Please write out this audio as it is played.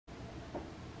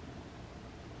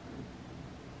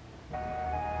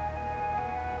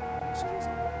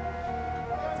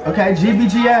Okay,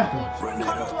 Gbg Anthem.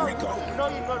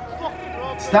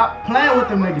 Stop playing with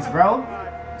them niggas, bro.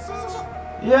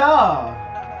 Yeah.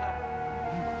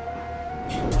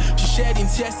 Shared in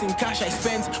tears and cash I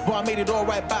spent, but I made it all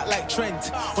right back like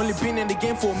Trent. Only been in the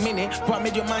game for a minute, but I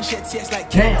made your man shed tears like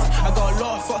Kent. I got a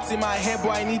lot of thoughts in my head,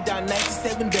 but I need that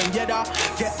 97 then get up,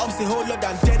 say whole lot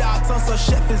than dead. Tons of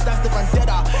chefs, that's the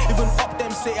vendetta. Even up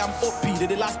them say I'm uppy, they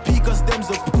the last peak cause them's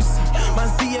a pussy.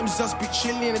 Man's DMs just be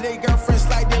chilling and they girlfriend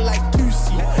sliding like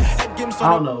Lucy. I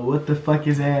don't know what the fuck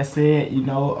his ass said, you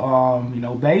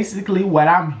know, basically what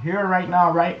I'm hearing right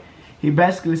now, right? He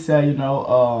basically said, you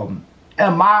know,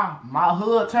 in my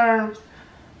hood terms,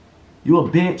 you a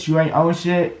bitch, you ain't own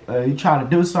shit, you trying to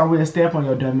do something with a step on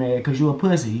your dumb ass cause you a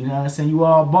pussy, you know what I'm saying? You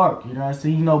all bark, you know what I'm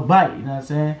saying? You no bite, you know what I'm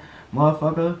saying?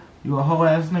 Motherfucker, you a whole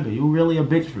ass nigga, you really a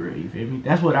bitch for real, you feel me?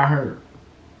 That's what I heard.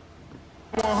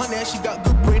 100, she got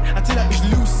good brain, I tell that bitch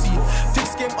Lucy.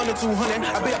 Thick game under 200,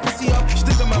 I bet I pussy up, she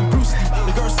did my Bruce Lee.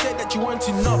 The girl said that you weren't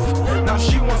enough, now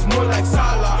she wants more like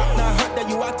Salah. Now I heard that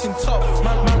you acting tough,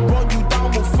 man run you down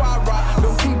with Farah.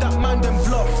 Don't think that man them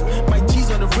bluff, my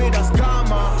G's on the radar's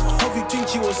gamma. Hope you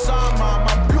think you Osama,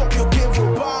 my block your game for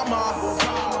Obama.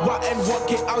 What and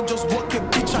walk it, I'll just walk it,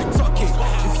 bitch, I tuck it.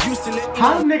 If you still let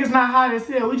how them niggas not hot as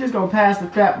hell? We just gonna pass the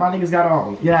fat my niggas got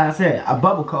on. You know what I'm saying? A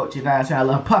bubble coat, you know what I'm saying? A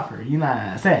little puffer, you know what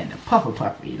I'm saying? The puffer,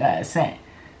 you know what I'm saying?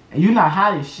 And you not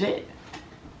hot as shit.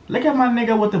 Look at my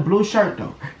nigga with the blue shirt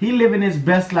though. He living his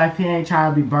best life, he ain't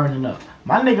trying to be burning up.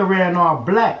 My nigga wearing all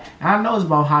black, and I know it's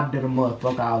about hotter than a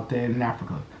motherfucker out there in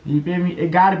Africa. You feel me?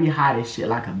 It gotta be hot as shit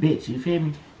like a bitch, you feel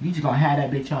me? You just gonna have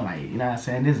that bitch on like, you know what I'm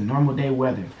saying? This is normal day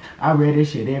weather. I wear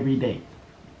this shit every day.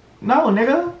 No,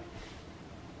 nigga.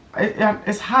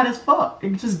 It's hot as fuck.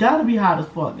 It just gotta be hot as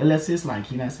fuck. Unless it's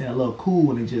like, you know what I'm saying, a little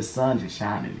cool and just sun just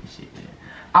shining and shit. Man.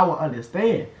 I would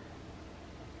understand.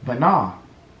 But nah.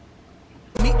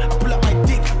 Me, I pull up my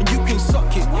dick and you can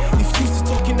suck it. If you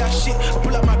still talking that shit, I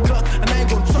pull up my gun and I ain't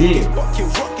gon' tuck it. Buck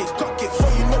it, rock it, cock it. For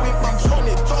you know it, man, run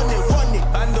it.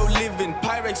 Bando living,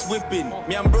 Pyrex whipping.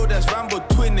 Me and bro that's Rambo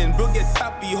twinning. Bro get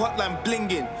tappy, hotline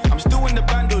blinging. I'm still in the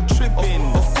bando tripping.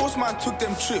 Of course, man took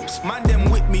them trips. Man them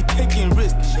with me taking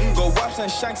risks. Got waps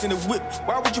and shanks in the whip.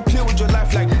 Why would you play with your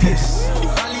life like this?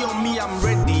 If Ali on me, I'm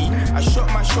ready. I shot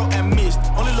my shot and missed.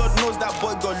 Only Lord knows that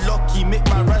boy got lucky. Make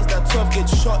my rise that 12 get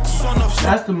shot. Son of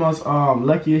that's the most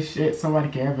luckiest shit somebody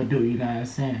can ever do, you know what I'm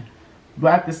saying?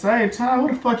 But at the same time,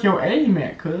 what the fuck your aim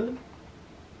at, cuz?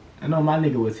 I know my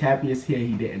nigga was happy as hell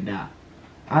he didn't die.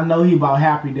 I know he about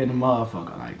happy than a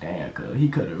motherfucker. Like, damn, cuz. He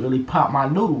could have really popped my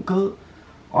noodle, cuz.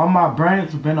 All my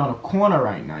brains have been on a corner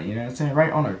right now, you know what I'm saying?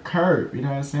 Right on a curb, you know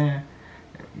what I'm saying?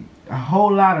 A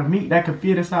whole lot of meat that could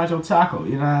fit inside your taco,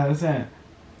 you know what I'm saying?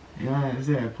 You know what I'm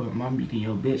saying? Put my meat in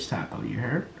your bitch taco, you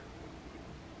heard?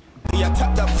 Yeah,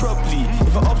 tap that properly.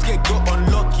 If an ops get got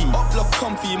unlucky, up lock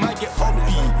comfy, you might get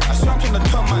uppy. I swear I'm trying to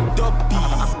turn my dubby.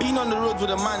 I've been on the road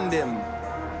with a man them,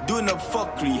 doing up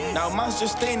fuckery. Now man's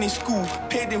just staying in school,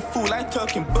 paid in full, I ain't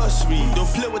talking bursary. Don't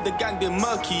play with the gang, they're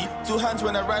murky. 2 hands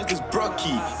when I rise this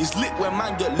brocky. It's lit when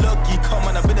man get lucky. Come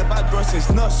on, I've been a bad bro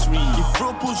since nursery. If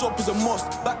bro pulls up is a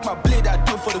must, back my blade, I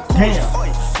do it for the cause.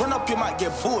 Oi, run up, you might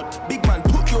get bored. Big man,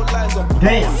 put your lies on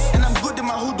pause. And I'm good in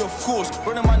my hood, of course.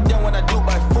 Run a man down when I do it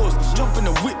by force. Jump in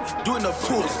the whip, doing the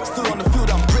pause. Still on the field,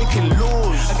 I'm breaking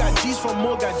laws. I got G's from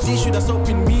more, got D-shoe that's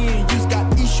open me and you's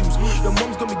got issues. Your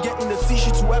mom's gonna be getting the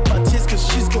tissue to wipe my tears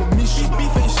cause she's gonna miss you.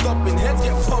 Beef ain't stopping, heads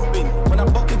get popping. When I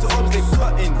buck into ops, they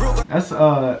cutting. That's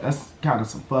kind of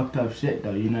some fucked up shit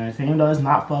though, you know what I'm saying? Even though it's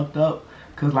not fucked up.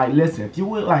 Cause like, listen, if you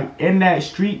were like in that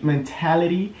street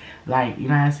mentality, like, you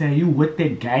know what I'm saying, you with the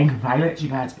gang violence, you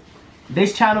know what I'm saying?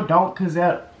 This channel don't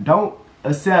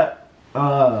accept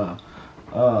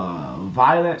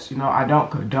violence, you know. I don't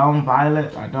condone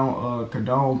violence. I don't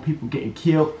condone people getting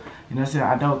killed, you know what I'm saying?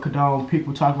 I don't condone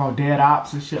people talking about dead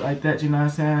ops and shit like that, you know what I'm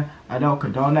saying? I don't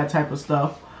condone that type of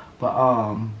stuff. But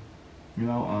you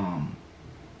know,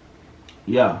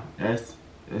 yeah, it's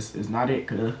not it,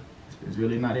 cuz it's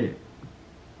really not it.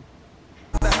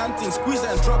 The hunting, squeeze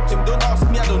and dropped him. Don't ask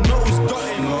me, I don't know who's got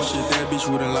him. No shit, that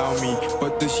bitch wouldn't allow me.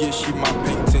 But this year she my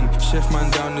painting. Chef man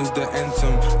down is the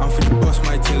anthem. I'm finna bust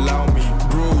my till allow me.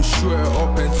 Bro, shoot her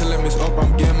up and tell him it's up.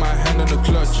 I'm getting my hand on the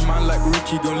clutch. Man like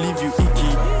Ricky, gon' leave you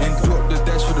icky. And drop the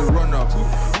dash for the run up.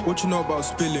 What you know about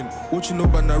spilling? What you know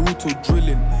about Naruto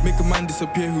drilling? Make a man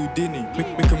disappear who didn't.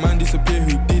 Make a man disappear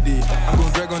who did it. I'm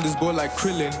gonna drag on this ball like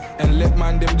Krillin. And let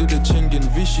man them do the chingin'.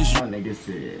 Vicious. My nigga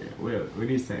said, well, what did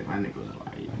he say? My nigga was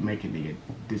like, making nigga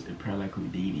disappear like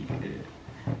Houdini.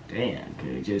 Damn,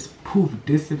 could just poof,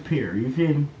 disappear, you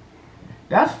feel me?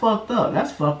 That's fucked up.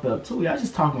 That's fucked up too. Y'all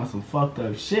just talking about some fucked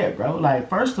up shit, bro. Like,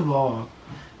 first of all,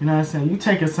 you know what I'm saying? You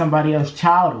taking somebody else's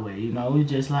child away, you know? We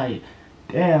just like,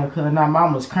 damn, cause now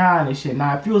mama's crying and shit.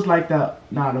 Now, if it was like the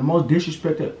most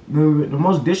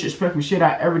disrespectful shit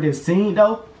I ever did seen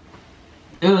though,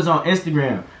 it was on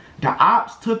Instagram. The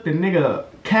ops took the nigga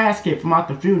casket from out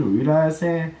the funeral. You know what I'm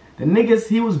saying? The niggas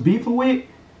he was beefing with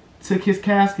took his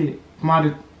casket from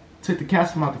out took the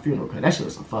casket from out the funeral. Cause that shit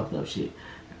was some fucked up shit.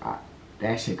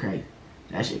 That shit crazy.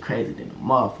 That shit crazy than a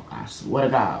motherfucker. I swear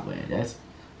to God, man. That's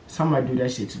somebody do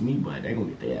that shit to me, but they gonna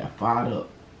get their ass fired up.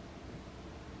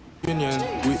 Opinion,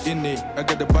 we in it. I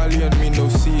got the bally on me, no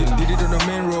seeing. Did it on the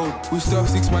main road. We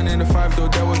stuffed 6 man in the 5 though,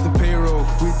 that was the payroll.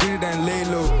 We did it and lay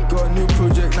low. Got a new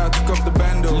project now, took up the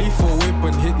bando. Lethal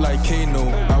weapon hit like Kano.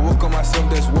 I work on myself,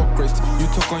 there's work rate. You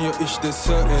took on your ish, there's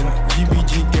certain.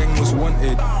 GBG gang was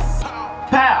wanted.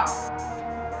 Pow!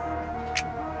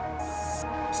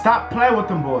 Stop playing with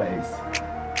them boys.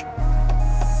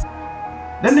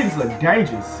 Them niggas look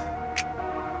dangerous.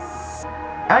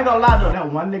 I ain't gonna lie though,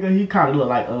 that one nigga, he kinda look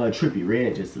like Trippy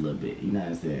Red just a little bit, you know what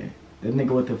I'm saying? That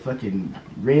nigga with the fucking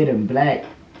red and black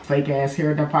fake ass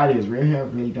hair, that probably is real hair,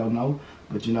 really don't know.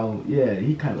 But you know, yeah,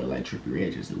 he kinda look like Trippy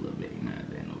Red just a little bit, you know what I'm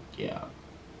saying? Yeah.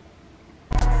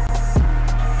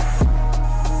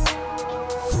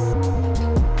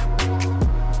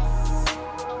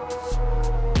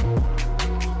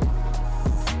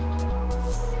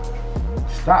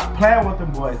 Stop playing with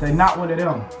them boys, they not one of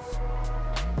them.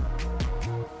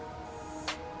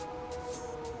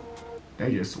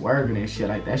 They just swerving and shit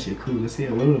like that shit cool as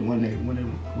hell. What the one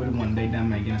they done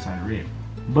make get inside the red.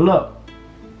 But look,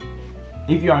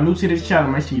 if you are new to this channel,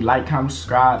 make sure you like, comment,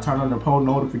 subscribe, turn on the post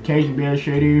notification bell,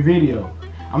 share every video.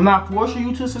 I'm not forcing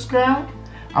you to subscribe.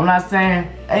 I'm not saying,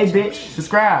 hey bitch,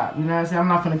 subscribe. You know what I'm saying? I'm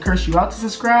not gonna curse you out to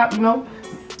subscribe, you know?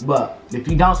 But if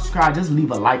you don't subscribe, just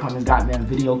leave a like on this goddamn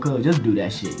video, cuz just do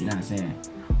that shit, you know what I'm saying?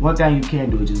 One thing you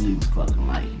can do is just leave a fucking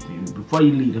like. Before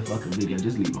you leave the fucking video,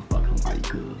 just leave a fucking like,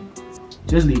 cuz.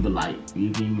 Just leave a like.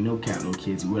 You give me no cap, no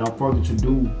kids. Without further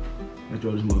ado, let's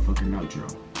throw this motherfucking outro.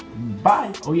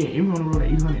 Bye. Oh yeah, everyone on the road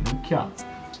at 800, no cap.